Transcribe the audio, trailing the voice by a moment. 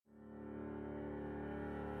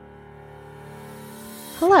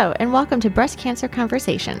Hello, and welcome to Breast Cancer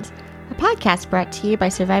Conversations, a podcast brought to you by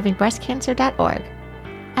SurvivingBreastCancer.org.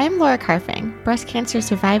 I am Laura Carfing, breast cancer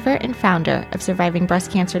survivor and founder of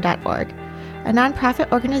SurvivingBreastCancer.org, a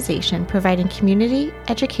nonprofit organization providing community,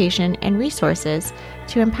 education, and resources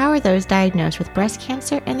to empower those diagnosed with breast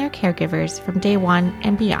cancer and their caregivers from day one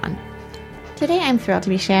and beyond. Today, I'm thrilled to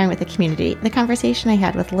be sharing with the community the conversation I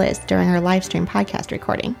had with Liz during our live stream podcast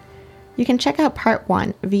recording. You can check out part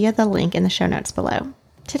 1 via the link in the show notes below.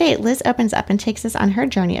 Today, Liz opens up and takes us on her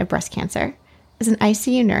journey of breast cancer. As an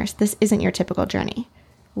ICU nurse, this isn't your typical journey.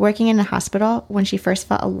 Working in a hospital, when she first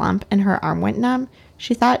felt a lump and her arm went numb,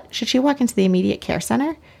 she thought, should she walk into the immediate care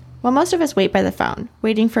center? While most of us wait by the phone,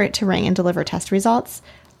 waiting for it to ring and deliver test results,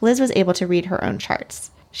 Liz was able to read her own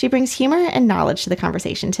charts. She brings humor and knowledge to the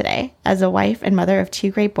conversation today. As a wife and mother of 2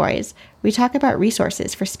 great boys, we talk about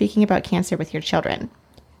resources for speaking about cancer with your children.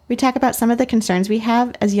 We talk about some of the concerns we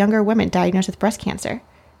have as younger women diagnosed with breast cancer.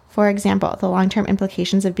 For example, the long-term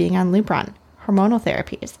implications of being on Lupron, hormonal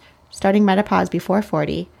therapies, starting menopause before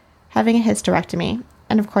 40, having a hysterectomy,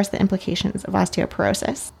 and of course the implications of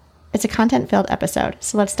osteoporosis. It's a content-filled episode,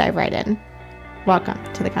 so let's dive right in. Welcome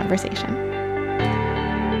to the conversation.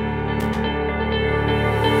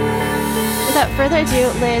 Without further ado,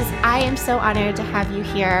 Liz, I am so honored to have you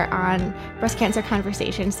here on Breast Cancer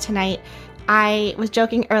Conversations tonight. I was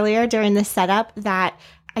joking earlier during the setup that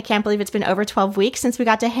I can't believe it's been over 12 weeks since we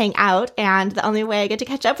got to hang out, and the only way I get to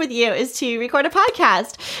catch up with you is to record a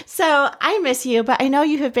podcast. So I miss you, but I know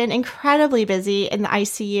you have been incredibly busy in the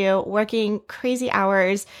ICU, working crazy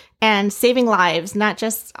hours and saving lives, not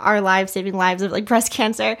just our lives, saving lives of like breast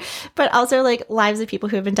cancer, but also like lives of people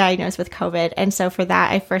who have been diagnosed with COVID. And so for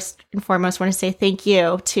that, I first and foremost want to say thank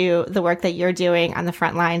you to the work that you're doing on the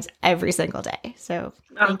front lines every single day. So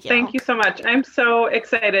thank you. Thank you so much. I'm so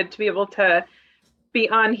excited to be able to be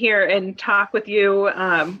on here and talk with you.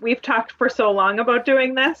 We've talked for so long about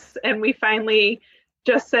doing this, and we finally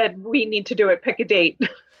just said we need to do it, pick a date.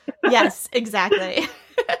 Yes, exactly.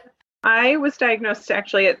 I was diagnosed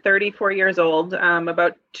actually at 34 years old,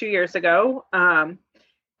 about 2 years ago.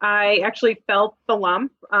 I actually felt the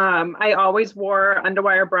lump. I always wore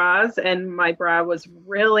underwire bras, and my bra was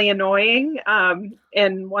really annoying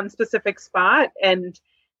in one specific spot. And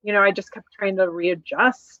I just kept trying to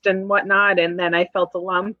readjust and whatnot. And then I felt a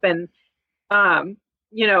lump, and,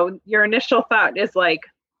 your initial thought is like,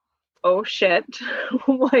 oh shit,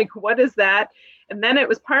 like, what is that? And then it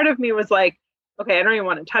was part of me was like, okay, I don't even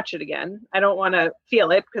want to touch it again. I don't want to feel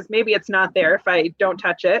it because maybe it's not there if I don't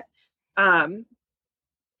touch it.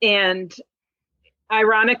 And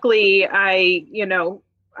ironically, I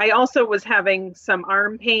also was having some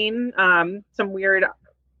arm pain, some weird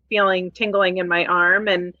feeling tingling in my arm.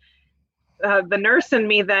 And the nurse in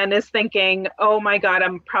me then is thinking, oh my God,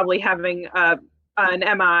 I'm probably having an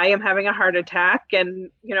MI. I'm having a heart attack. And,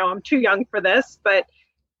 I'm too young for this, but,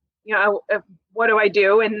 what do I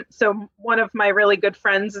do? And so one of my really good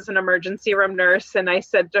friends is an emergency room nurse. And I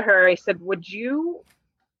said to her, would you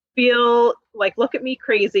feel like, look at me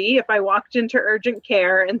crazy if I walked into urgent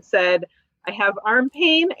care and said, I have arm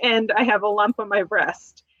pain and I have a lump on my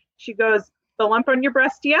breast? She goes, the lump on your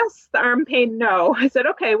breast, yes. The arm pain, no. I said,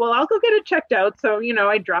 okay, well, I'll go get it checked out. So,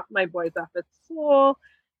 I dropped my boys off at school,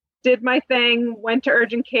 did my thing, went to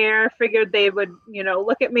urgent care, figured they would,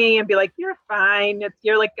 look at me and be like, you're fine.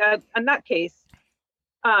 You're like a nutcase.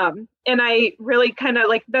 And I really kind of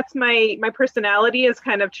like, that's my personality is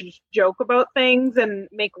kind of to just joke about things and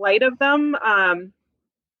make light of them.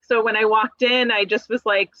 So when I walked in, I just was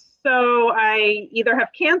like, so I either have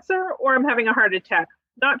cancer or I'm having a heart attack.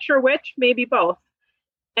 Not sure which, maybe both.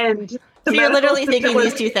 And so you're literally thinking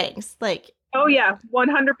these two things, like, oh yeah,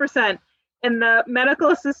 100%. And the medical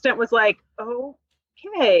assistant was like,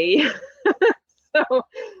 okay. So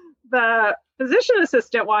the physician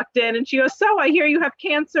assistant walked in and she goes, so I hear you have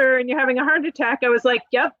cancer and you're having a heart attack. I was like,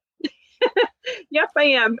 yep. Yep, I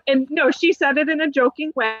am. And no, she said it in a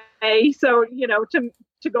joking way. So,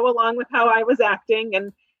 to go along with how I was acting.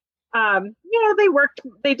 And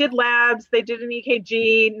they did labs, they did an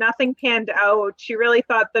EKG, nothing panned out. She really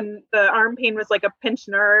thought the arm pain was like a pinched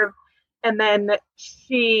nerve. And then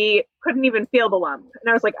she couldn't even feel the lump. And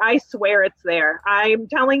I was like, I swear it's there. I'm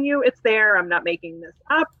telling you it's there. I'm not making this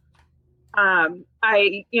up.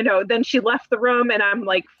 Then she left the room and I'm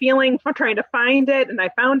like feeling for trying to find it. And I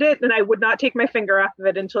found it and I would not take my finger off of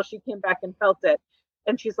it until she came back and felt it.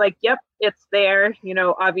 And she's like, yep, it's there.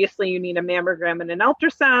 Obviously you need a mammogram and an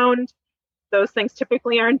ultrasound. Those things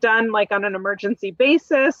typically aren't done like on an emergency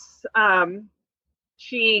basis.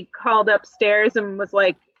 She called upstairs and was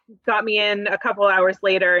like, got me in a couple hours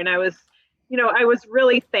later. And I was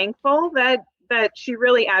really thankful that that she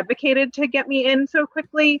really advocated to get me in so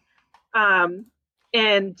quickly.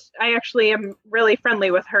 And I actually am really friendly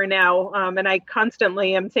with her now. And I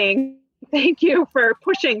constantly am saying, thank you for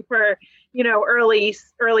pushing for, early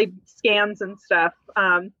scans and stuff.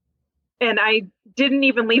 And I didn't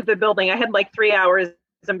even leave the building. I had like 3 hours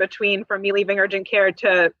in between from me leaving urgent care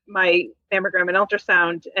to my mammogram and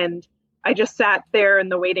ultrasound. And I just sat there in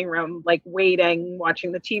the waiting room, like waiting,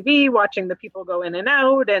 watching the TV, watching the people go in and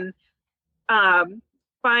out. And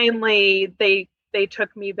finally, they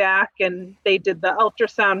took me back and they did the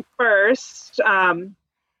ultrasound first. And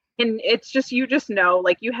it's just, you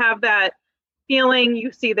have that feeling,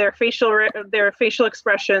 you see their facial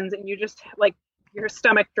expressions, and you just like your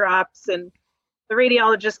stomach drops. And the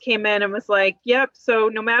radiologist came in and was like, yep, so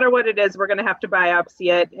no matter what it is, we're going to have to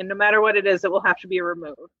biopsy it. And no matter what it is, it will have to be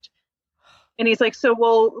removed. And he's like, so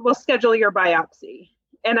we'll schedule your biopsy.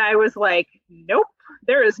 And I was like, nope,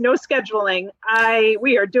 there is no scheduling.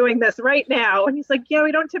 We are doing this right now. And he's like, yeah,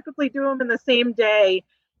 we don't typically do them in the same day.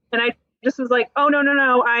 And I just was like, oh,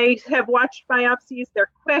 no. I have watched biopsies.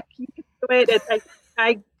 They're quick. You can do it.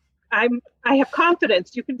 I have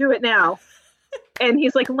confidence. You can do it now. And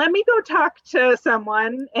he's like, let me go talk to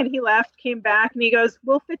someone. And he left, came back, and he goes,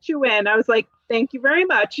 we'll fit you in. I was like, thank you very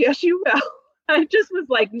much. Yes, you will. I just was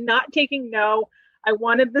like not taking no. I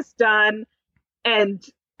wanted this done. And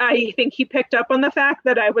I think he picked up on the fact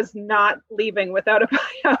that I was not leaving without a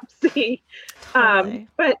biopsy. Totally.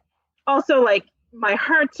 But also, like, my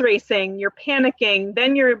heart's racing, you're panicking,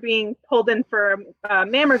 then you're being pulled in for a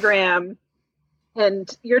mammogram,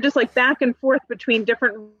 and you're just like back and forth between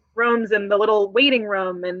different rooms in the little waiting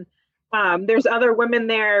room. And there's other women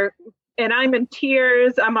there, and I'm in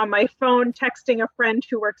tears. I'm on my phone texting a friend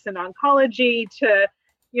who works in oncology to,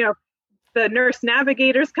 the nurse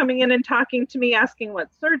navigators coming in and talking to me, asking what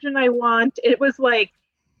surgeon I want. It was like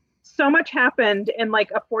so much happened in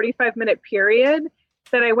like a 45-minute period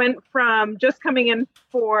that I went from just coming in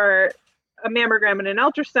for a mammogram and an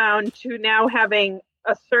ultrasound to now having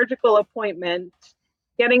a surgical appointment,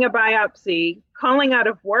 getting a biopsy, calling out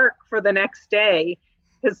of work for the next day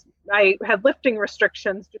because I had lifting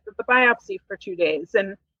restrictions due to the biopsy for 2 days.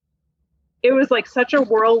 And it was like such a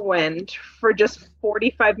whirlwind for just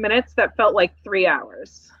 45 minutes that felt like 3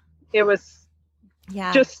 hours. It was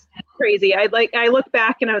just crazy. I look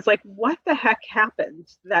back and I was like, what the heck happened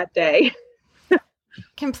that day?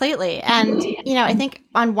 Completely. And, I think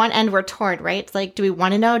on one end we're torn, right? It's like, do we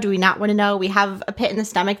want to know? Do we not want to know? We have a pit in the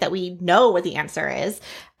stomach that we know what the answer is.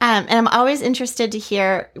 And I'm always interested to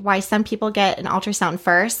hear why some people get an ultrasound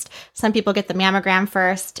first, some people get the mammogram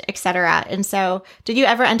first, et cetera. And so did you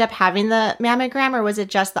ever end up having the mammogram, or was it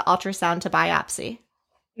just the ultrasound to biopsy?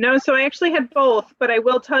 No, so I actually had both, but I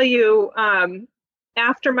will tell you,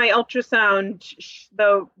 after my ultrasound,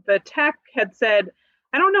 the tech had said,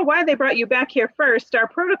 I don't know why they brought you back here first. Our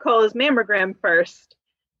protocol is mammogram first.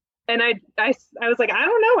 And I was like, I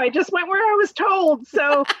don't know. I just went where I was told.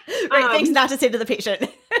 So right, things not to say to the patient.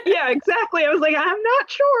 Yeah, exactly. I was like, I'm not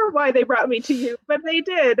sure why they brought me to you, but they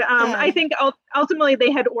did. I think ultimately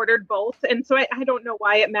they had ordered both. And so I don't know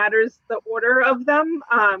why it matters the order of them.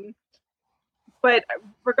 But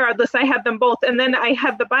regardless, I had them both. And then I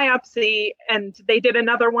had the biopsy, and they did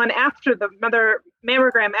another one after another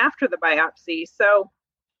mammogram after the biopsy. So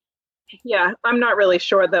yeah, I'm not really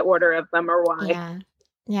sure the order of them or why.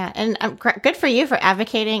 Yeah. And good for you for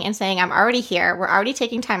advocating and saying, I'm already here. We're already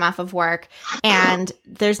taking time off of work, and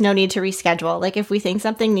there's no need to reschedule. Like, if we think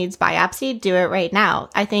something needs biopsy, do it right now.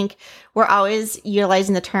 I think we're always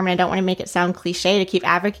utilizing the term, and I don't want to make it sound cliche to keep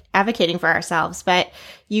advocating for ourselves, but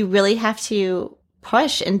you really have to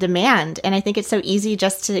push and demand. And I think it's so easy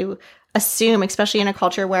just to assume, especially in a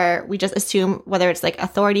culture where we just assume whether it's like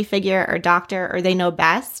authority figure or doctor or they know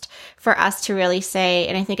best, for us to really say,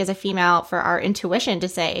 and I think as a female, for our intuition to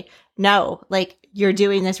say, no, like, you're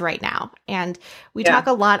doing this right now. And we talk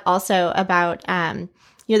a lot also about,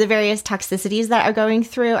 the various toxicities that are going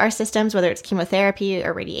through our systems, whether it's chemotherapy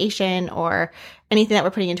or radiation or anything that we're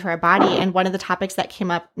putting into our body. And one of the topics that came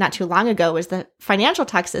up not too long ago was the financial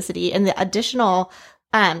toxicity and the additional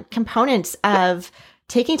components of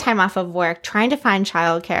taking time off of work, trying to find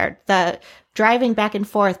childcare, the driving back and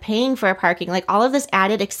forth, paying for parking, like all of this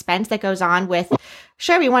added expense that goes on with,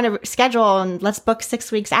 sure, we want to schedule and let's book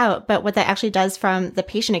 6 weeks out. But what that actually does from the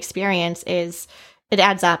patient experience is it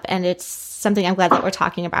adds up, and it's something I'm glad that we're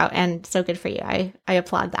talking about, and so good for you. I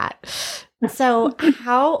applaud that. So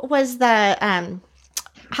how was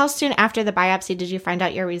how soon after the biopsy did you find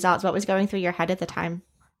out your results? What was going through your head at the time?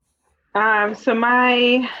 So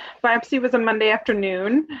my biopsy was a Monday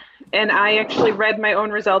afternoon, and I actually read my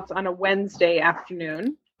own results on a Wednesday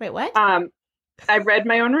afternoon. Wait, what? I read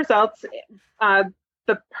my own results. Uh,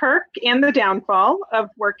 the perk and the downfall of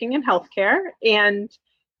working in healthcare and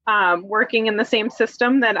working in the same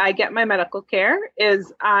system that I get my medical care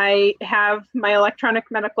is I have my electronic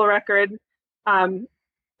medical record on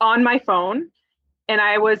my phone, and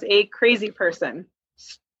I was a crazy person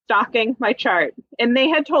stalking my chart. And they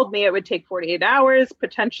had told me it would take 48 hours,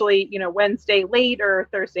 potentially, Wednesday late or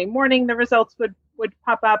Thursday morning, the results would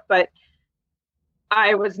pop up. But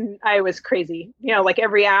I was crazy, like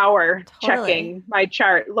every hour checking my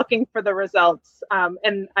chart, looking for the results.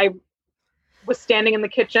 And I was standing in the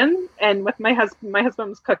kitchen and with my husband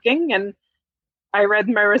was cooking, and I read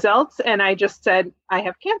my results and I just said, I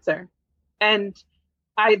have cancer. And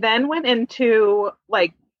I then went into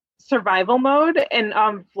like survival mode and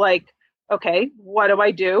like, okay, what do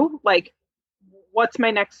I do? Like, what's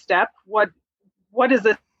my next step? What does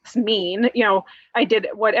this mean? I did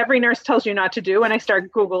what every nurse tells you not to do, and I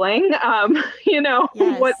started Googling,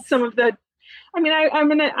 yes. What some of the, I'm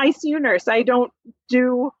an ICU nurse. I don't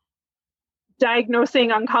do diagnosing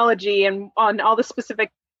oncology and on all the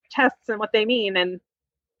specific tests and what they mean. And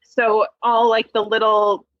so all like the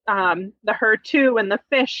little, the HER2 and the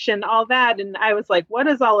FISH and all that. And I was like, what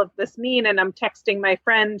does all of this mean? And I'm texting my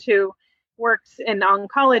friend who works in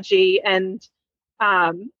oncology and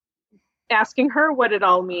asking her what it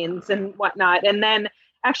all means and whatnot. And then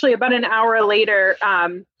actually about an hour later,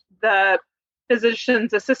 the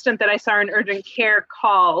physician's assistant that I saw in urgent care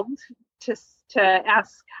called to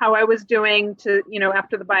ask how I was doing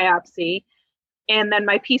after the biopsy. And then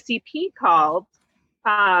my PCP called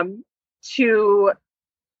to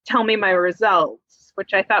tell me my results,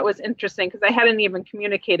 which I thought was interesting because I hadn't even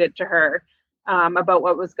communicated to her about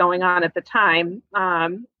what was going on at the time.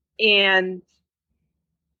 And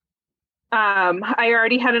I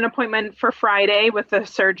already had an appointment for Friday with the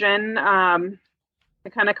surgeon to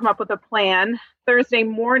kind of come up with a plan. Thursday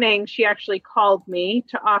morning, she actually called me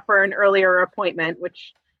to offer an earlier appointment,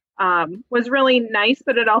 which was really nice,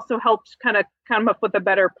 but it also helped kind of come up with a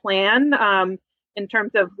better plan in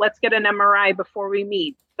terms of let's get an MRI before we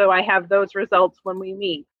meet. So I have those results when we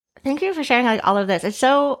meet. Thank you for sharing all of this. It's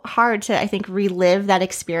so hard to, I think, relive that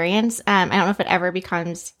experience. I don't know if it ever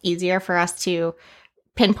becomes easier for us to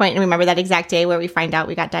pinpoint and remember that exact day where we find out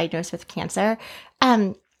we got diagnosed with cancer.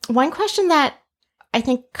 One question that I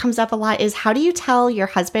think comes up a lot is, how do you tell your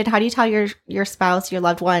husband, how do you tell your spouse, your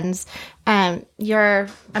loved ones? You're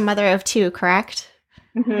a mother of two, correct?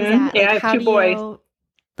 Mm-hmm. I have two boys.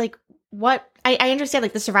 What I understand,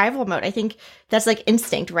 the survival mode. I think that's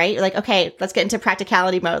instinct, right? Okay, let's get into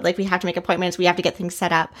practicality mode. We have to make appointments. We have to get things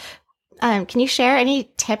set up. Can you share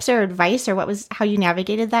any tips or advice or how you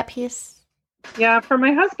navigated that piece? Yeah, for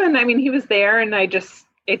my husband, he was there and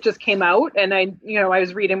it just came out and I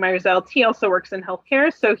was reading my results. He also works in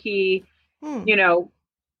healthcare. So he,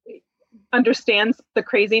 understands the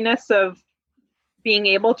craziness of being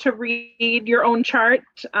able to read your own chart.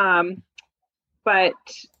 But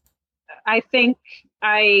I think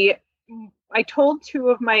I told two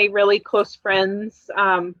of my really close friends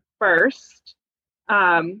first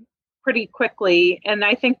pretty quickly. And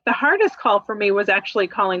I think the hardest call for me was actually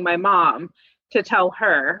calling my mom to tell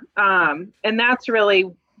her. And that's really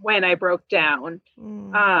when I broke down.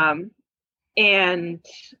 And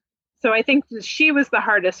so I think she was the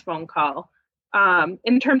hardest phone call.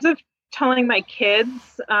 In terms of telling my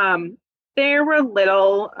kids, they were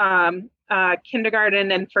little,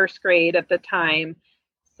 kindergarten and first grade at the time.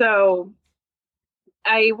 So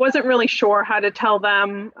I wasn't really sure how to tell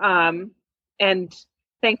them. And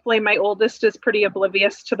thankfully, my oldest is pretty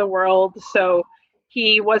oblivious to the world. So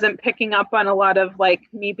he wasn't picking up on a lot of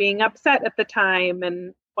me being upset at the time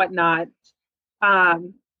and whatnot.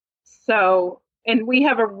 And we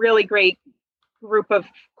have a really great group of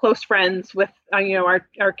close friends with,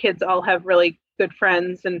 our kids all have really good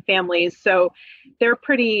friends and families. So they're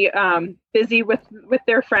pretty busy with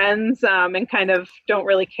their friends and kind of don't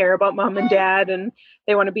really care about mom and dad, and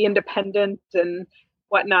they want to be independent and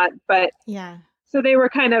whatnot. But yeah. So they were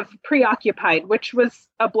kind of preoccupied, which was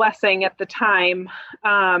a blessing at the time.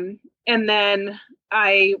 And then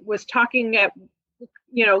I was talking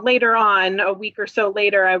later on, a week or so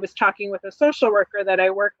later, I was talking with a social worker that I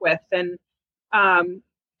work with. And I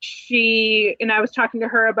was talking to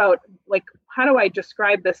her about how do I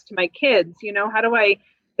describe this to my kids? How do I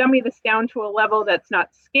dummy this down to a level that's not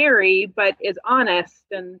scary, but is honest?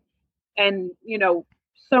 And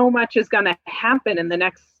so much is going to happen in the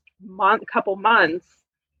next couple months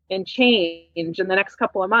and change in the next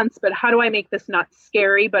couple of months, but how do I make this not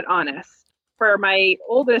scary but honest? For my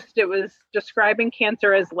oldest, it was describing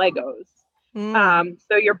cancer as Legos.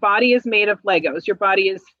 So your body is made of Legos.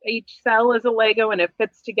 Each cell is a Lego and it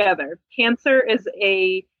fits together. Cancer is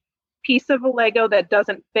a piece of a Lego that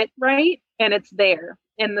doesn't fit right, and it's there.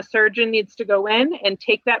 And the surgeon needs to go in and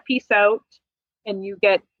take that piece out, and you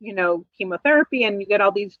get, chemotherapy, and you get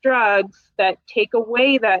all these drugs that take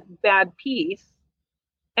away that bad piece.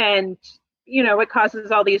 And, it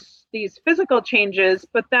causes all these physical changes,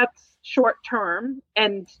 but that's short term.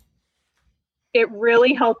 And it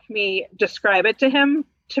really helped me describe it to him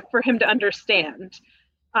for him to understand.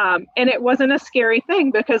 And it wasn't a scary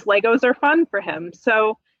thing because Legos are fun for him.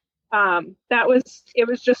 So it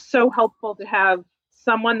was just so helpful to have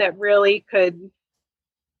someone that really could,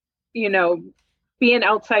 be an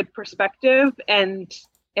outside perspective and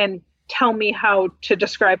tell me how to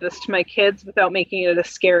describe this to my kids without making it a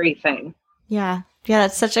scary thing. Yeah. Yeah,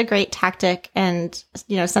 that's such a great tactic and,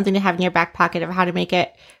 something to have in your back pocket of how to make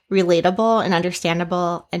it relatable and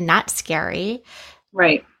understandable and not scary.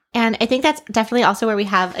 Right. And I think that's definitely also where we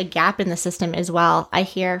have a gap in the system as well. I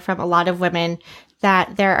hear from a lot of women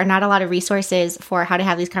that there are not a lot of resources for how to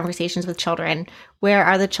have these conversations with children. Where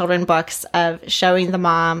are the children books of showing the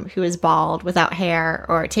mom who is bald without hair,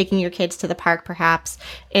 or taking your kids to the park perhaps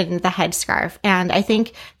in the headscarf? And I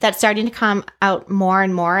think that's starting to come out more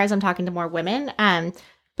and more as I'm talking to more women.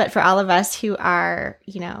 But for all of us who are,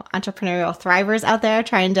 entrepreneurial thrivers out there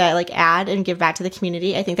trying to add and give back to the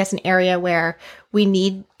community, I think that's an area where we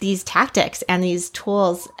need these tactics and these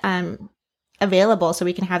tools available so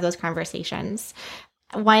we can have those conversations.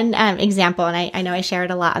 One example, and I know I share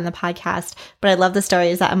it a lot on the podcast, but I love the story,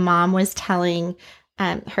 is that a mom was telling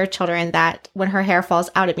her children that when her hair falls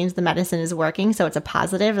out, it means the medicine is working. So it's a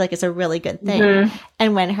positive, it's a really good thing. Mm-hmm.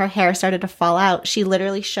 And when her hair started to fall out, she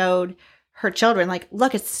literally showed her children,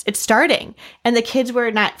 look, it's starting. And the kids were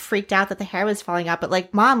not freaked out that the hair was falling out,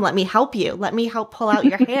 but Mom, let me help you. Let me help pull out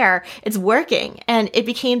your hair. It's working. And it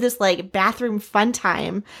became this bathroom fun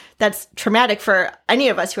time that's traumatic for any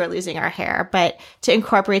of us who are losing our hair, but to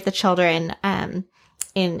incorporate the children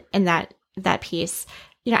in that piece.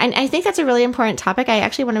 And I think that's a really important topic. I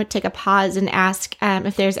actually want to take a pause and ask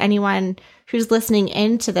if there's anyone who's listening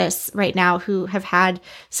into this right now who have had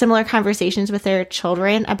similar conversations with their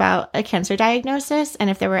children about a cancer diagnosis, and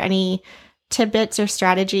if there were any tidbits or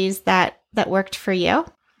strategies that worked for you.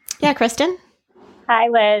 Yeah, Kristen. Hi,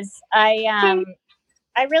 Liz.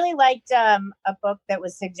 I really liked a book that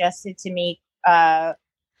was suggested to me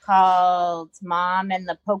called Mom and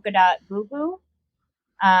the Polka Dot Boo Boo.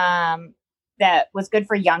 That was good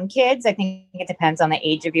for young kids. I think it depends on the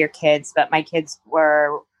age of your kids, but my kids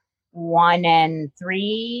were 1 and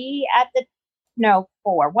 3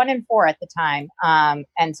 1 and 4 at the time.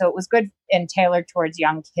 And so it was good and tailored towards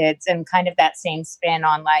young kids, and kind of that same spin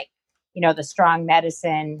on the strong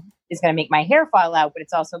medicine is going to make my hair fall out, but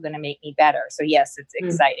it's also going to make me better. So yes, it's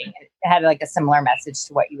exciting. It had a similar message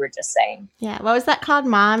to what you were just saying. Yeah. What was that called?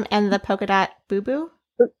 Mom and the Polka Dot Boo Boo?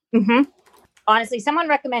 Mm-hmm. Honestly, someone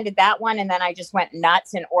recommended that one, and then I just went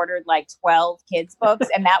nuts and ordered 12 kids books,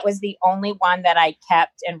 and that was the only one that I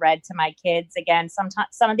kept and read to my kids. Again, sometimes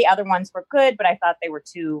some of the other ones were good, but I thought they were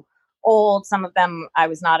too old. Some of them I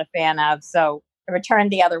was not a fan of, so I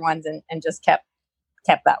returned the other ones and just kept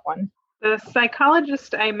that one. The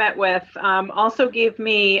psychologist I met with also gave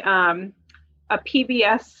me a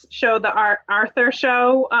PBS show, the Arthur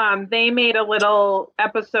Show. They made a little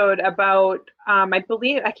episode about, I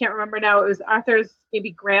believe, I can't remember now, it was Arthur's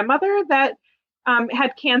maybe grandmother that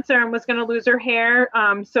had cancer and was going to lose her hair.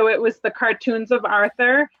 So it was the cartoons of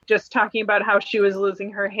Arthur, just talking about how she was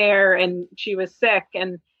losing her hair and she was sick.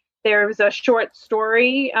 And there was a short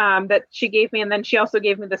story that she gave me, and then she also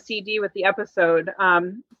gave me the CD with the episode.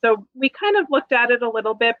 So we kind of looked at it a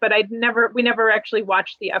little bit, but we never actually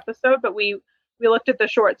watched the episode, but we looked at the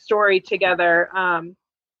short story together.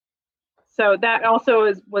 So that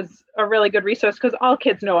also was a really good resource because all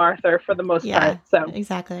kids know Arthur for the most part. So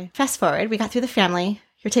exactly. Fast forward, we got through the family.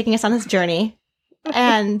 You're taking us on this journey,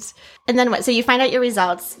 and then what? So you find out your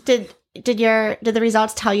results. Did the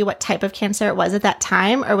results tell you what type of cancer it was at that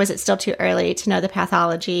time, or was it still too early to know the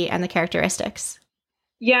pathology and the characteristics?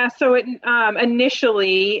 Yeah. So it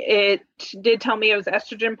initially it did tell me it was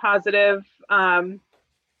estrogen positive.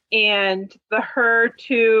 And the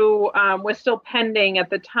HER2 was still pending at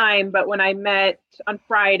the time, but when I met on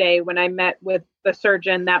Friday, when I met with the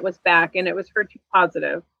surgeon, that was back, and it was HER2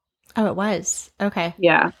 positive. Oh, it was? Okay.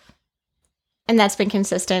 Yeah. And that's been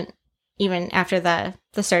consistent even after the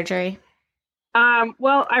surgery?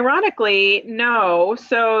 Well, ironically, no.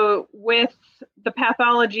 So with the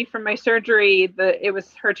pathology from my surgery, it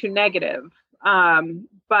was HER2 negative,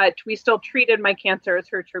 but we still treated my cancer as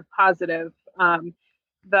HER2 positive.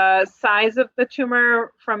 the size of the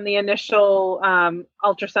tumor from the initial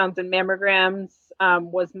ultrasounds and mammograms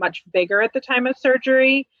was much bigger at the time of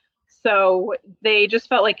surgery. So they just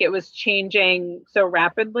felt like it was changing so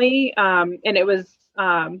rapidly, and it was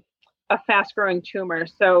a fast growing tumor.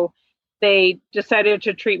 So they decided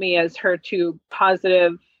to treat me as HER2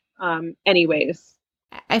 positive anyways.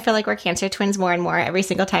 I feel like we're cancer twins more and more every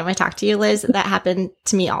single time I talk to you, Liz. That happened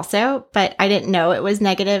to me also, but I didn't know it was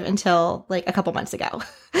negative until like a couple months ago.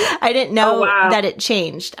 I didn't know that it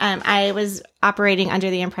changed. I was operating under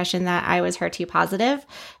the impression that I was HER2 positive,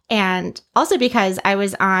 and also because I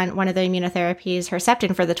was on one of the immunotherapies,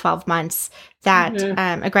 Herceptin, for the 12 months that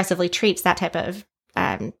aggressively treats that type of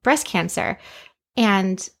breast cancer.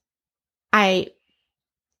 And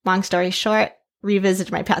long story short,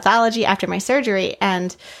 revisited my pathology after my surgery,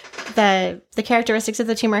 and the characteristics of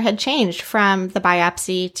the tumor had changed from the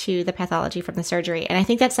biopsy to the pathology from the surgery. And I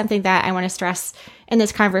think that's something that I want to stress in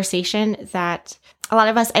this conversation, that a lot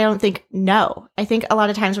of us, I don't think, know. I think a lot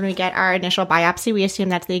of times when we get our initial biopsy, we assume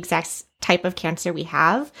that's the exact type of cancer we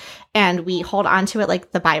have, and we hold on to it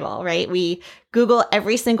like the Bible, right? We Google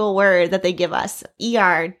every single word that they give us,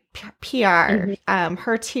 ER, PR,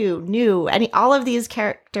 HER2, new, all of these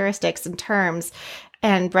characteristics and terms,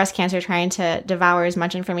 and breast cancer, trying to devour as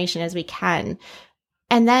much information as we can.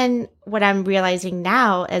 And then what I'm realizing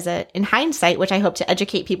now in hindsight, which I hope to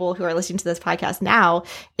educate people who are listening to this podcast now,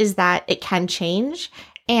 is that it can change.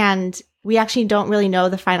 And we actually don't really know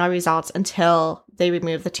the final results until they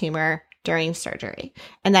remove the tumor during surgery,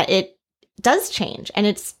 and that it does change. And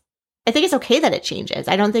I think it's okay that it changes.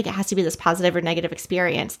 I don't think it has to be this positive or negative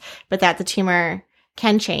experience, but that the tumor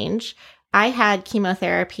can change. I had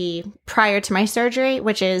chemotherapy prior to my surgery,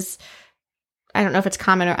 which is, I don't know if it's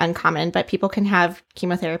common or uncommon, but people can have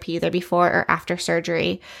chemotherapy either before or after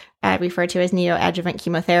surgery, referred to as neoadjuvant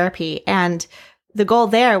chemotherapy. And the goal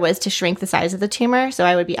there was to shrink the size of the tumor, so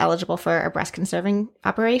I would be eligible for a breast conserving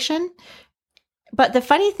operation. But the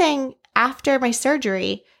funny thing after my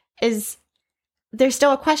surgery is there's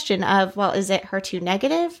still a question of, well, is it HER2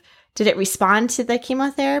 negative? Did it respond to the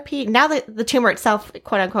chemotherapy? Now that the tumor itself,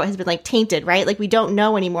 quote unquote, has been like tainted, right? Like we don't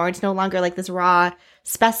know anymore. It's no longer like this raw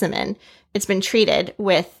specimen. It's been treated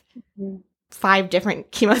with 5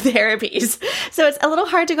 different chemotherapies. So it's a little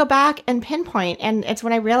hard to go back and pinpoint. And it's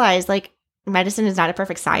when I realized like medicine is not a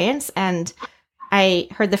perfect science. And I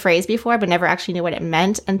heard the phrase before, but never actually knew what it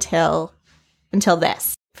meant until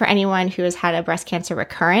this. For anyone who has had a breast cancer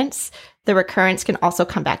recurrence, the recurrence can also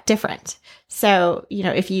come back different. So,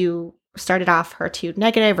 if you started off HER2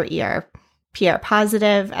 negative or ER, PR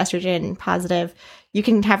positive, estrogen positive, you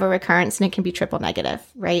can have a recurrence and it can be triple negative,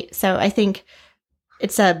 right? So I think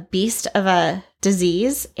it's a beast of a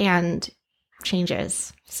disease and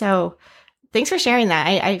changes. So thanks for sharing that.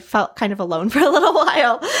 I felt kind of alone for a little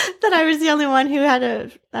while, that I was the only one who had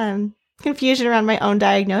a confusion around my own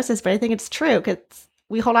diagnosis, but I think it's true because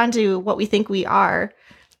we hold on to what we think we are,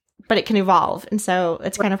 but it can evolve. And so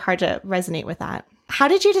it's kind of hard to resonate with that. How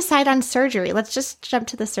did you decide on surgery? Let's just jump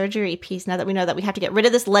to the surgery piece now that we know that we have to get rid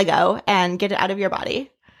of this Lego and get it out of your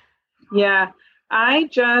body. Yeah, I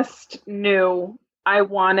just knew I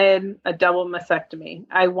wanted a double mastectomy.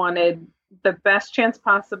 I wanted the best chance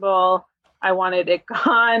possible. I wanted it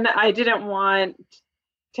gone. I didn't want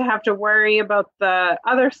to have to worry about the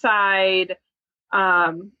other side.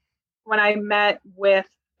 When I met with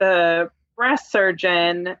the breast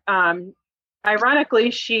surgeon, ironically,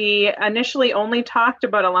 she initially only talked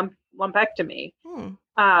about a lumpectomy.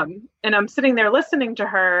 And I'm sitting there listening to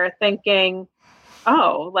her thinking,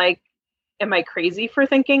 oh, like, am I crazy for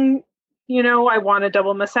thinking, I want a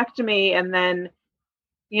double mastectomy? And then,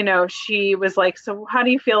 she was like, so how do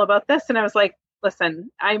you feel about this? And I was like, listen,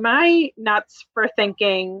 am I nuts for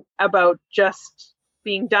thinking about just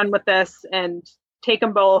being done with this and take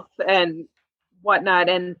them both and whatnot?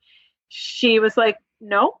 And she was like,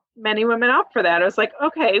 no, many women opt for that. I was like,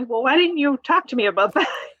 okay, well, why didn't you talk to me about that?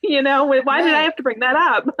 Why did I have to bring that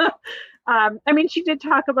up? I mean, she did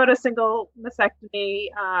talk about a single mastectomy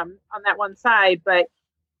on that one side, but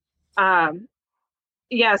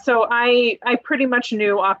yeah, so I pretty much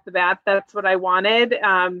knew off the bat that's what I wanted.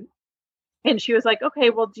 And she was like, okay,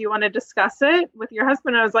 well, do you want to discuss it with your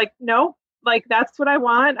husband? I was like, no, like, that's what I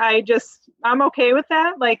want. I'm okay with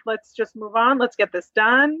that. Like, let's just move on. Let's get this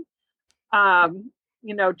done.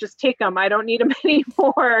 Just take them. I don't need them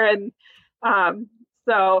anymore. And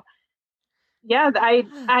so, yeah,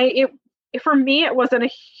 for me, it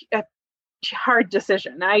wasn't a hard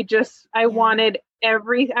decision. I wanted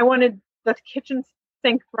the kitchen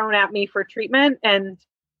sink thrown at me for treatment. And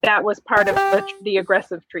that was part of the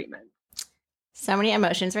aggressive treatment. So many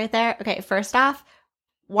emotions right there. Okay, first off,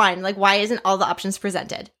 one, like, why isn't all the options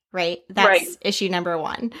presented? Right. That's issue number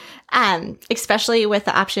one. Especially with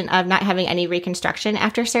the option of not having any reconstruction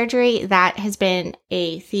after surgery. That has been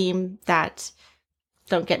a theme that,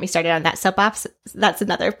 don't get me started on that soapbox. That's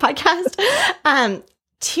another podcast.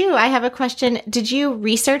 Two, I have a question. Did you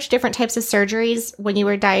research different types of surgeries when you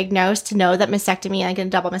were diagnosed to know that mastectomy, like a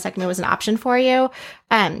double mastectomy, was an option for you?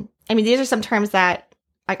 I mean, these are some terms that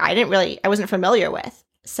like I wasn't familiar with.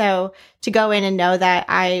 So to go in and know that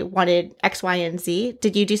I wanted X, Y, and Z,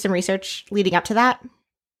 did you do some research leading up to that?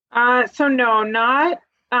 So no, not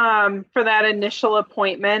for that initial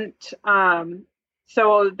appointment.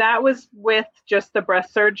 So that was with just the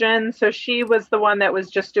breast surgeon. So she was the one that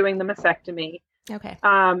was just doing the mastectomy. Okay.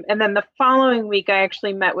 And then the following week, I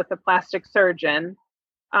actually met with the plastic surgeon.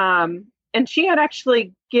 And she had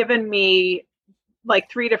actually given me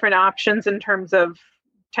like 3 different options in terms of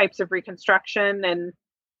types of reconstruction. And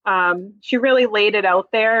she really laid it out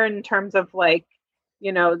there in terms of like,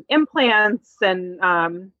 implants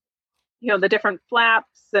and, the different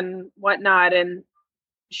flaps and whatnot. And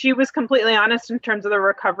she was completely honest in terms of the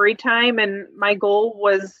recovery time. And my goal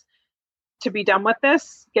was to be done with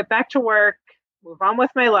this, get back to work, move on with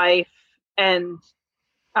my life. And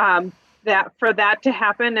that for that to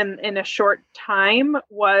happen in a short time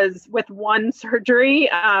was with one surgery,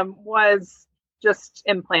 was just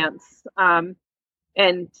implants. And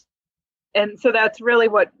so that's really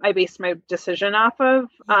what I based my decision off of,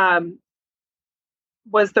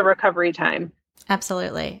 was the recovery time.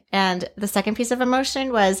 Absolutely. And the second piece of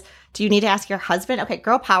emotion was, do you need to ask your husband? Okay,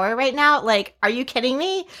 girl power right now. Like, are you kidding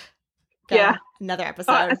me? Yeah. Another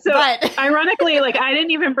episode. But ironically, like I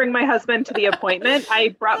didn't even bring my husband to the appointment.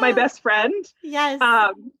 I brought my best friend. Yes.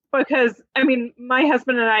 Because I mean, my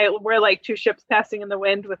husband and I were like 2 ships passing in the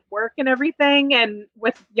wind with work and everything. And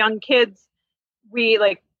with young kids, we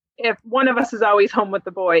like, if one of us is always home with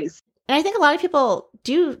the boys. And I think a lot of people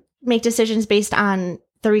do make decisions based on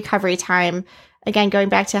the recovery time. Again, going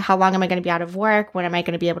back to how long am I going to be out of work? When am I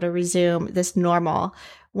going to be able to resume this normal?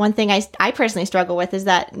 One thing I personally struggle with is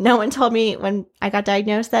that no one told me when I got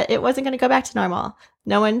diagnosed that it wasn't going to go back to normal.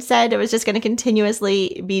 No one said it was just going to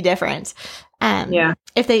continuously be different.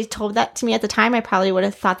 If they told that to me at the time, I probably would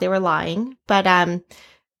have thought they were lying. But,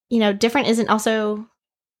 different isn't also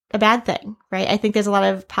a bad thing, right? I think there's a lot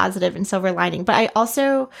of positive and silver lining. But I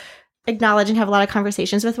also acknowledge and have a lot of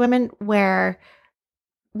conversations with women where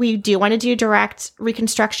we do want to do direct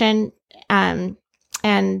reconstruction and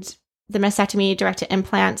the mastectomy direct to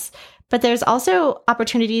implants, but there's also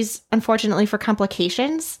opportunities, unfortunately, for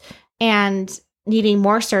complications and needing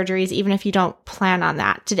more surgeries, even if you don't plan on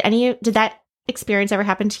that. Did that experience ever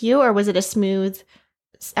happen to you, or was it a smooth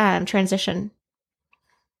transition?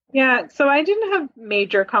 Yeah, so I didn't have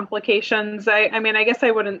major complications. I mean, I guess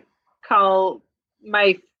I wouldn't call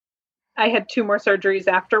I had 2 more surgeries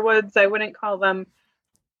afterwards. I wouldn't call them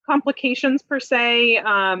complications per se.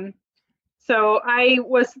 So I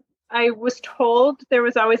was told there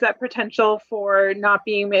was always that potential for not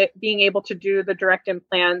being able to do the direct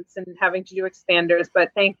implants and having to do expanders,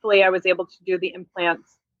 but thankfully I was able to do the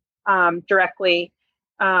implants directly.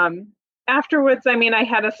 Afterwards, I mean, I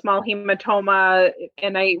had a small hematoma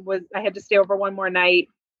and I had to stay over 1 more night.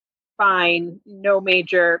 Fine, no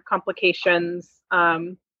major complications.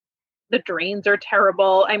 The drains are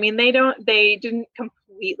terrible. I mean, they didn't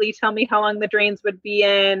completely tell me how long the drains would be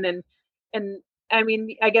in, and I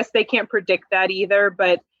mean, I guess they can't predict that either,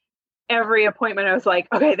 but every appointment I was like,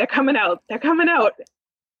 okay, they're coming out.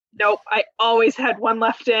 Nope. I always had one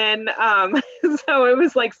left in. So it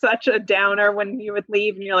was like such a downer when you would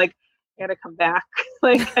leave and you're like, I gotta come back.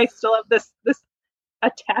 Like I still have this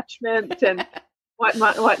attachment and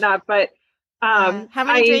whatnot. But how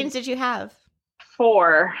many drains did you have?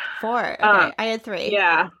 4. 4. Okay. I had 3.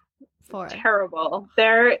 Yeah. 4. Terrible.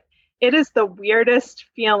 It is the weirdest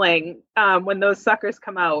feeling when those suckers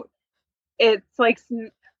come out. It's like,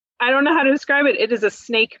 I don't know how to describe it. It is a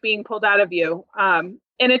snake being pulled out of you. And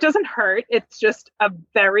it doesn't hurt. It's just a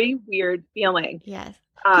very weird feeling. Yes.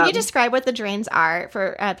 Can you describe what the drains are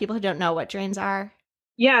for people who don't know what drains are?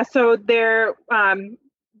 Yeah. So they're,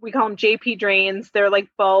 we call them JP drains. They're like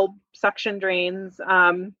bulb suction drains.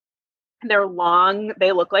 They're long.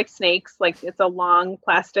 They look like snakes. Like it's a long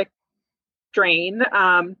plastic drain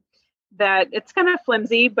that it's kind of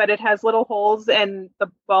flimsy, but it has little holes and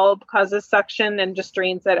the bulb causes suction and just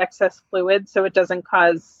drains that excess fluid. So it doesn't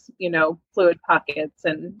cause, fluid pockets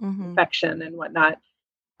and infection and whatnot.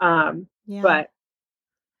 But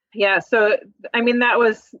yeah, so, I mean, that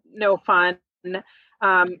was no fun. And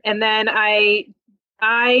then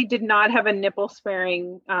I did not have a nipple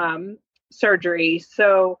sparing surgery.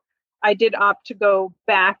 So I did opt to go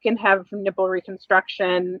back and have nipple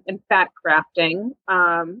reconstruction and fat grafting.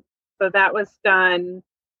 So that was done.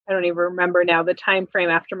 I don't even remember now the time frame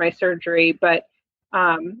after my surgery, but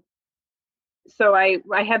so I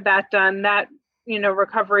had that done. That,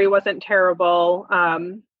 recovery wasn't terrible.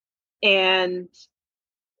 And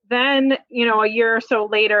then, a year or so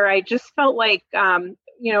later, I just felt like,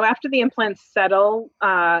 after the implants settle,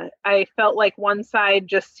 I felt like one side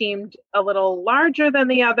just seemed a little larger than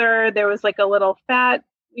the other. There was like a little fat,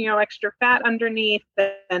 extra fat underneath.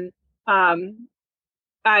 And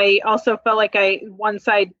I also felt like one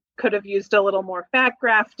side could have used a little more fat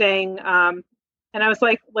grafting. And I was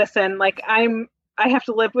like, listen, like I have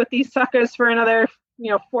to live with these suckers for another,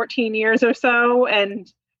 14 years or so.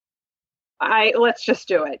 And let's just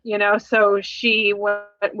do it, So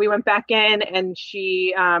we went back in and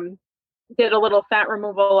she did a little fat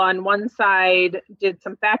removal on one side, did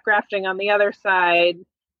some fat grafting on the other side.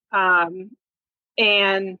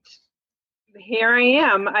 And here I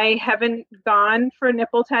am. I haven't gone for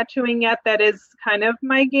nipple tattooing yet. That is kind of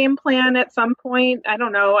my game plan at some point. I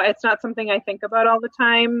don't know. It's not something I think about all the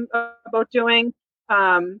time about doing.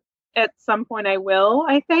 At some point I will,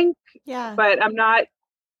 I think. Yeah. But I'm not,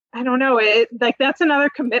 I don't know. That's another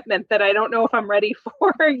commitment that I don't know if I'm ready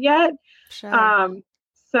for yet. Sure.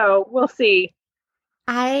 So we'll see.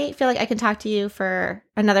 I feel like I can talk to you for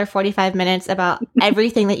another 45 minutes about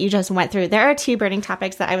everything that you just went through. There are two burning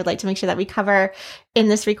topics that I would like to make sure that we cover in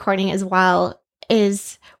this recording as well.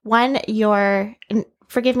 Is one, and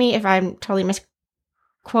forgive me if I'm totally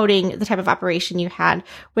misquoting the type of operation you had.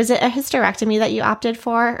 Was it a hysterectomy that you opted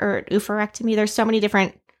for, or oophorectomy? There's so many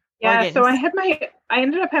different organs. So I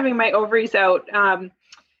ended up having my ovaries out.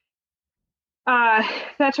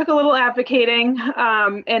 That took a little advocating,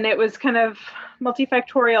 and it was kind of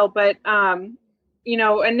multifactorial, but,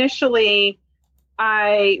 initially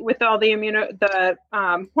with all the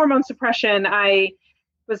hormone suppression, I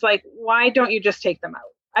was like, why don't you just take them out?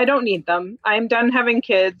 I don't need them. I'm done having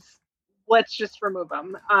kids. Let's just remove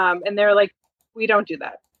them. And they're like, we don't do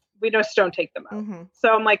that. We just don't take them out. Mm-hmm.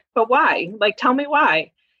 So I'm like, but why? Like, tell me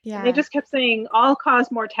why. Yeah. And they just kept saying all-cause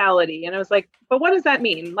mortality. And I was like, but what does that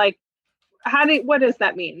mean? Like, what does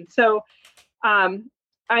that mean? So I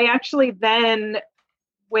actually then,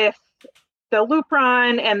 with the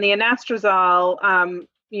Lupron and the anastrozole,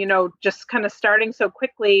 just kind of starting so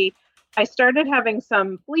quickly, I started having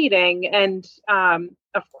some bleeding. And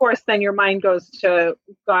of course, then your mind goes to,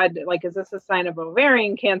 God, like, is this a sign of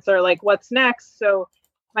ovarian cancer? Like, what's next? So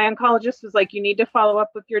my oncologist was like, you need to follow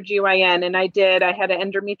up with your GYN. And I did. I had an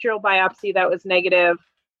endometrial biopsy that was negative.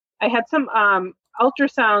 I had some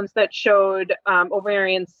ultrasounds that showed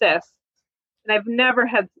ovarian cysts. And I've never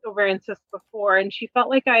had ovarian cysts before. And she felt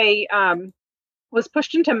like I was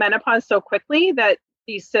pushed into menopause so quickly that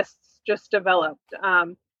these cysts just developed.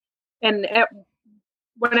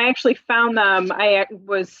 When I actually found them,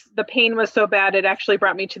 the pain was so bad, it actually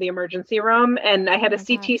brought me to the emergency room. And I had a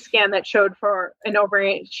CT scan that showed an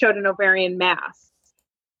ovarian mass.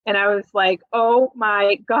 And I was like, oh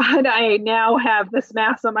my God, I now have this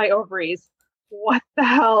mass on my ovaries. What the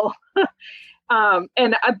hell?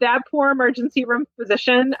 And that poor emergency room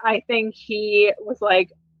physician, I think he was like,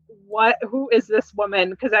 who is this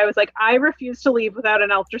woman? Because I was like, I refuse to leave without an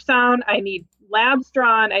ultrasound. I need labs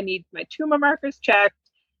drawn. I need my tumor markers checked.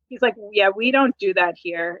 He's like, yeah, we don't do that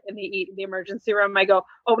here in the emergency room. I go,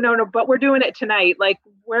 oh, no, but we're doing it tonight. Like,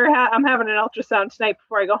 I'm having an ultrasound tonight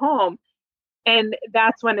before I go home. And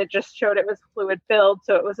that's when it just showed it was fluid filled.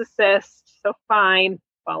 So it was a cyst. So fine.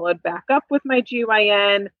 Followed back up with my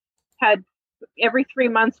GYN. Had every 3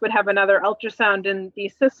 months would have another ultrasound, and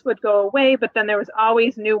these cysts would go away, but then there was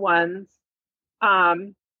always new ones.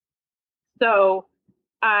 So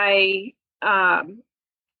I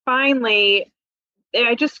finally,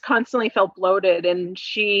 I just constantly felt bloated, and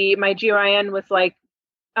my GYN was like,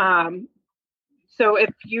 so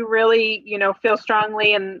if you really, feel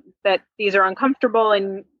strongly and that these are uncomfortable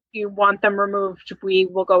and you want them removed, we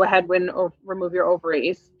will go ahead and remove your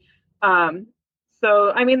ovaries.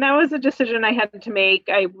 So, I mean, that was a decision I had to make.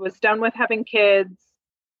 I was done with having kids.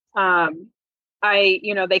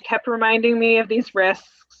 They kept reminding me of these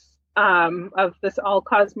risks, of this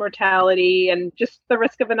all-cause mortality and just the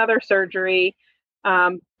risk of another surgery.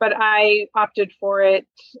 But I opted for it.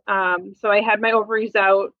 So I had my ovaries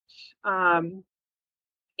out, and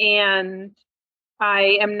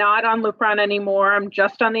I am not on Lupron anymore. I'm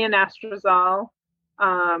just on the anastrozole.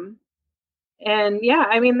 And yeah,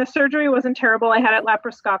 I mean, the surgery wasn't terrible. I had it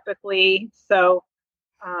laparoscopically. So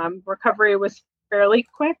recovery was fairly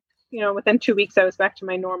quick. Within 2 weeks, I was back to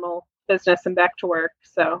my normal business and back to work.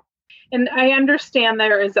 So And I understand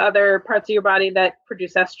there is other parts of your body that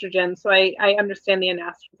produce estrogen. So I understand the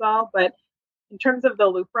anastrozole, but in terms of the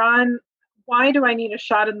Lupron, why do I need a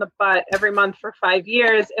shot in the butt every month for 5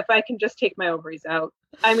 years if I can just take my ovaries out?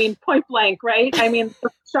 I mean, point blank, right? I mean, the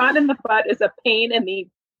shot in the butt is a pain in the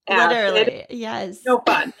ass. Literally, yes. No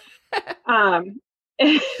fun.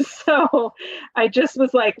 So I just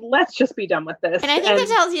was like, let's just be done with this. And I think that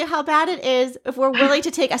tells you how bad it is if we're willing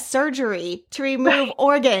to take a surgery to remove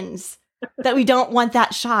organs that we don't want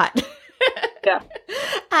that shot. Yeah.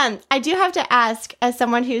 I do have to ask, as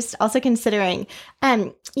someone who's also considering,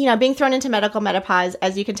 being thrown into medical menopause,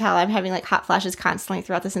 as you can tell, I'm having like hot flashes constantly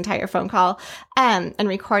throughout this entire phone call and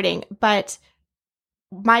recording. But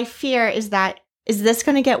my fear is this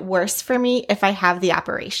going to get worse for me if I have the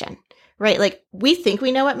operation, right? Like we think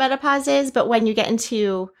we know what menopause is, but when you get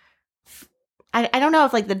into, I don't know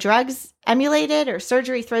if like the drugs emulate it or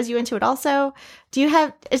surgery throws you into it also.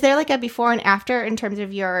 Is there like a before and after in terms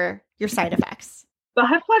of your side effects? The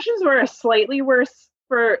hot flashes were slightly worse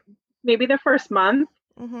for maybe the first month.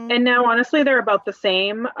 Mm-hmm. And now, honestly, they're about the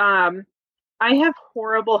same. I have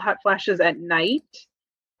horrible hot flashes at night.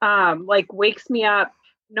 Like wakes me up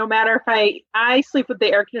no matter if I sleep with the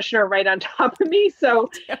air conditioner right on top of me. So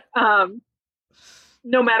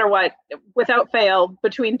no matter what, without fail,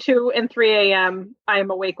 between 2 and 3 a.m., I'm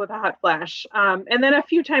awake with a hot flash. And then a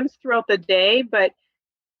few times throughout the day, but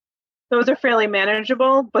those are fairly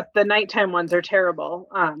manageable, but the nighttime ones are terrible.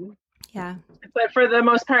 Yeah. But for the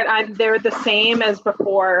most part, they're the same as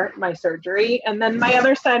before my surgery. And then my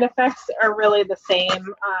other side effects are really the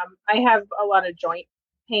same. I have a lot of joint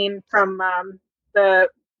pain from the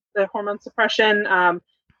hormone suppression.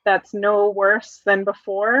 That's no worse than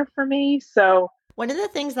before for me. So one of the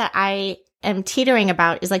things that I am teetering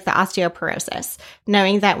about is like the osteoporosis,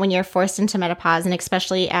 knowing that when you're forced into menopause, and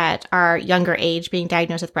especially at our younger age, being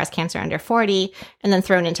diagnosed with breast cancer under 40 and then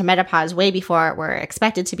thrown into menopause way before we're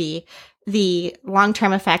expected to be, the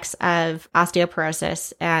long-term effects of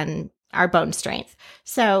osteoporosis and our bone strength.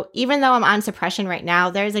 So even though I'm on suppression right now,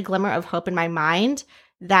 there's a glimmer of hope in my mind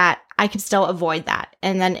that I can still avoid that.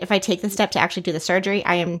 And then if I take the step to actually do the surgery,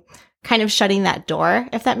 I am kind of shutting that door,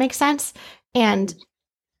 if that makes sense. And,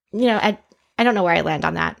 I don't know where I land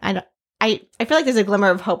on that. I feel like there's a glimmer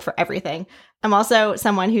of hope for everything. I'm also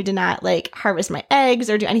someone who did not like harvest my eggs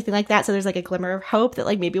or do anything like that. So there's like a glimmer of hope that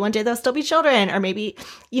like maybe one day there'll still be children, or maybe,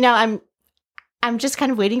 I'm just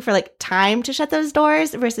kind of waiting for like time to shut those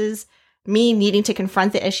doors versus me needing to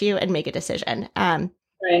confront the issue and make a decision.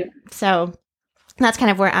 Right. So that's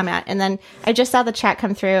kind of where I'm at. And then I just saw the chat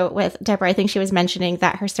come through with Deborah. I think she was mentioning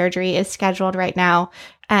that her surgery is scheduled right now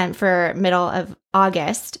for middle of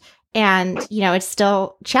August. And, it's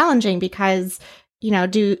still challenging because,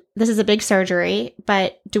 this is a big surgery,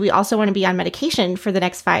 but do we also want to be on medication for the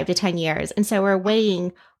next 5 to 10 years? And so we're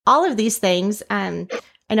weighing all of these things. I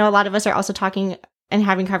know a lot of us are also talking and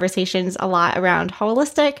having conversations a lot around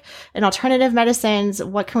holistic and alternative medicines.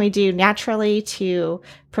 What can we do naturally to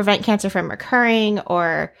prevent cancer from recurring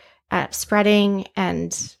or spreading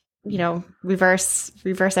and, reverse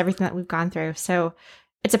everything that we've gone through. So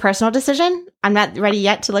it's a personal decision. I'm not ready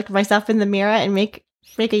yet to look myself in the mirror and make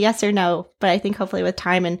a yes or no, but I think hopefully with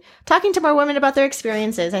time and talking to more women about their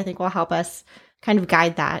experiences, I think will help us kind of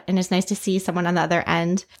guide that. And it's nice to see someone on the other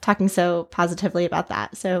end talking so positively about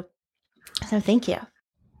that. So thank you.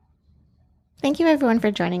 Thank you everyone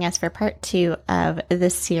for joining us for part 2 of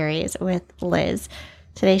this series with Liz.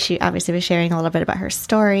 Today she obviously was sharing a little bit about her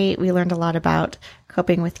story. We learned a lot about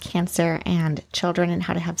coping with cancer and children and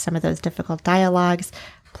how to have some of those difficult dialogues,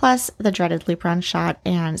 plus the dreaded Lupron shot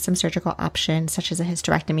and some surgical options such as a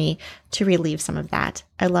hysterectomy to relieve some of that.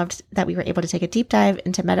 I loved that we were able to take a deep dive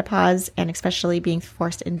into menopause and especially being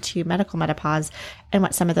forced into medical menopause and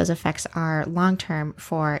what some of those effects are long-term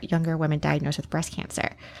for younger women diagnosed with breast cancer.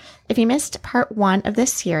 If you missed part 1 of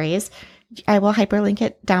this series, I will hyperlink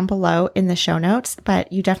it down below in the show notes,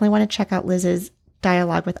 but you definitely want to check out Liz's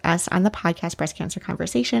dialogue with us on the podcast Breast Cancer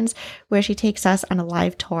Conversations, where she takes us on a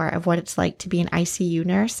live tour of what it's like to be an ICU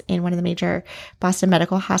nurse in one of the major Boston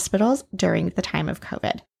medical hospitals during the time of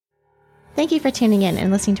COVID. Thank you for tuning in and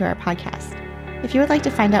listening to our podcast. If you would like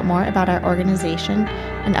to find out more about our organization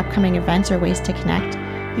and upcoming events or ways to connect,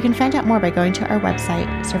 you can find out more by going to our website,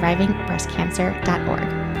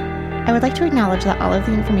 survivingbreastcancer.org. I would like to acknowledge that all of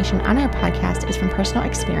the information on our podcast is from personal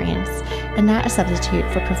experience and not a substitute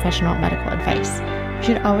for professional medical advice. You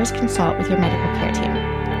should always consult with your medical care team.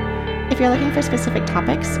 If you're looking for specific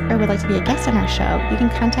topics or would like to be a guest on our show, you can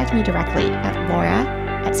contact me directly at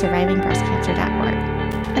laura@survivingbreastcancer.org.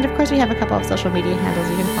 And of course, we have a couple of social media handles.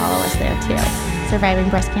 You can follow us there too.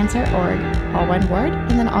 survivingbreastcancer.org, all one word,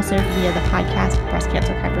 and then also via the podcast Breast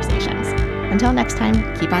Cancer Conversations. Until next time,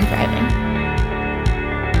 keep on thriving.